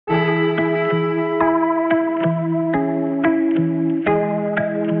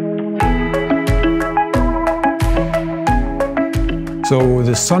So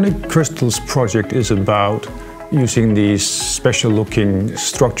the Sonic Crystals project is about using these special looking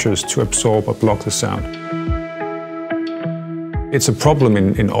structures to absorb or block the sound. It's a problem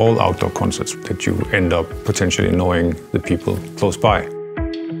in all outdoor concerts that you end up potentially annoying the people close by.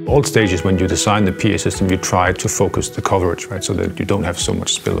 All stages, when you design the PA system, you try to focus the coverage, right, so that you don't have so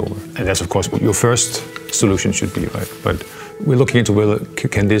much spillover. And that's, of course, what your first solution should be, right? But we're looking into whether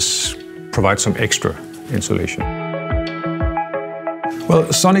can this provide some extra insulation.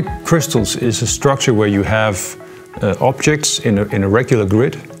 Well, Sonic Crystals is a structure where you have objects in a regular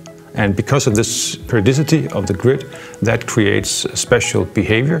grid, and because of this periodicity of the grid, that creates a special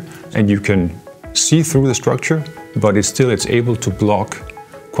behavior, and you can see through the structure, but it's able to block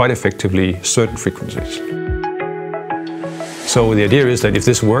quite effectively certain frequencies. So the idea is that if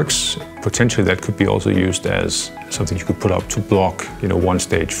this works, potentially that could be also used as something you could put up to block, one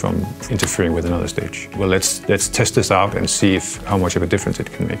stage from interfering with another stage. Well, let's test this out and see how much of a difference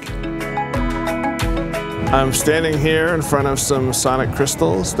it can make. I'm standing here in front of some sonic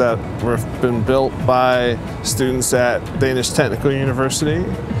crystals that have been built by students at Danish Technical University.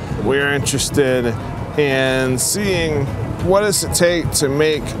 We're interested in seeing what does it take to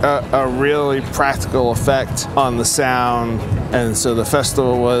make a really practical effect on the sound. And so the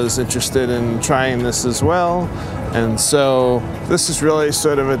festival was interested in trying this as well. And so this is really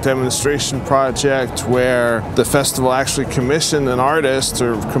sort of a demonstration project where the festival actually commissioned an artist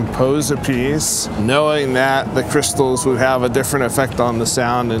to compose a piece, knowing that the crystals would have a different effect on the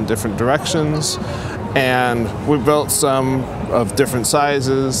sound in different directions. And we built some of different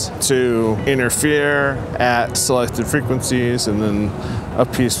sizes to interfere at selected frequencies, and then a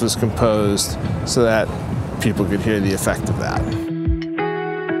piece was composed so that people could hear the effect of that.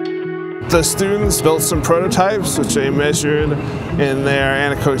 The students built some prototypes, which they measured in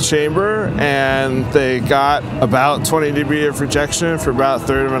their anechoic chamber, and they got about 20 dB of rejection for about a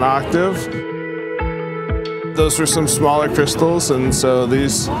third of an octave. Those were some smaller crystals, and so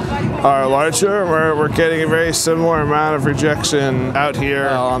these are larger. We're getting a very similar amount of rejection out here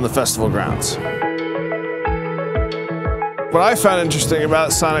on the festival grounds. What I found interesting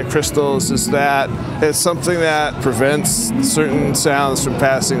about sonic crystals is that it's something that prevents certain sounds from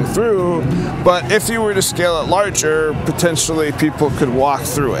passing through, but if you were to scale it larger, potentially people could walk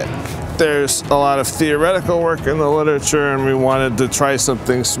through it. There's a lot of theoretical work in the literature, and we wanted to try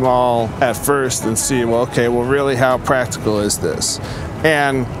something small at first and see, well, okay, well, really, how practical is this?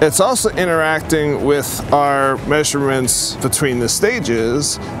 And it's also interacting with our measurements between the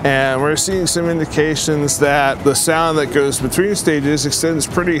stages, and we're seeing some indications that the sound that goes between stages extends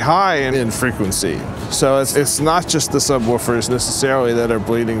pretty high in frequency. So it's not just the subwoofers necessarily that are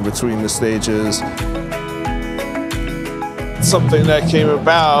bleeding between the stages. Something that came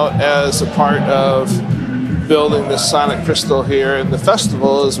about as a part of building this sonic crystal here in the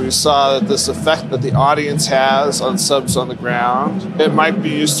festival is we saw that this effect that the audience has on subs on the ground, it might be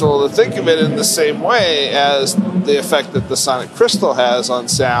useful to think of it in the same way as the effect that the sonic crystal has on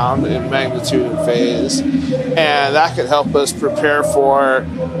sound in magnitude and phase, and that could help us prepare for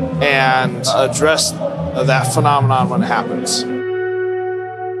and address that phenomenon when it happens.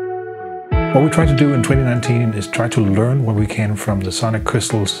 What we tried to do in 2019 is try to learn what we can from the sonic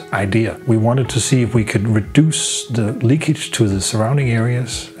crystals idea. We wanted to see if we could reduce the leakage to the surrounding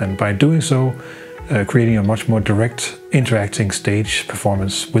areas, and by doing so, creating a much more direct interacting stage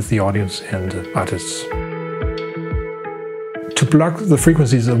performance with the audience and the artists. To block the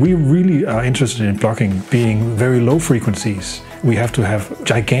frequencies that we really are interested in blocking being very low frequencies, we have to have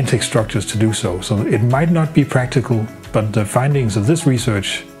gigantic structures to do so. So it might not be practical, but the findings of this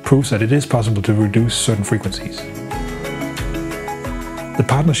research proves that it is possible to reduce certain frequencies. The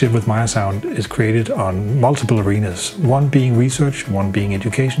partnership with Meyer Sound is created on multiple arenas, one being research, one being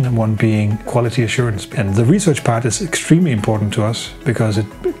education, and one being quality assurance. And the research part is extremely important to us because it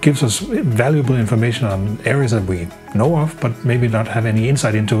gives us valuable information on areas that we know of, but maybe not have any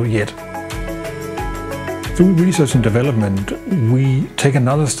insight into yet. Through research and development, we take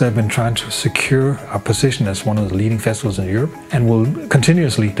another step in trying to secure our position as one of the leading festivals in Europe, and will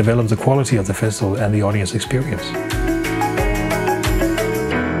continuously develop the quality of the festival and the audience experience.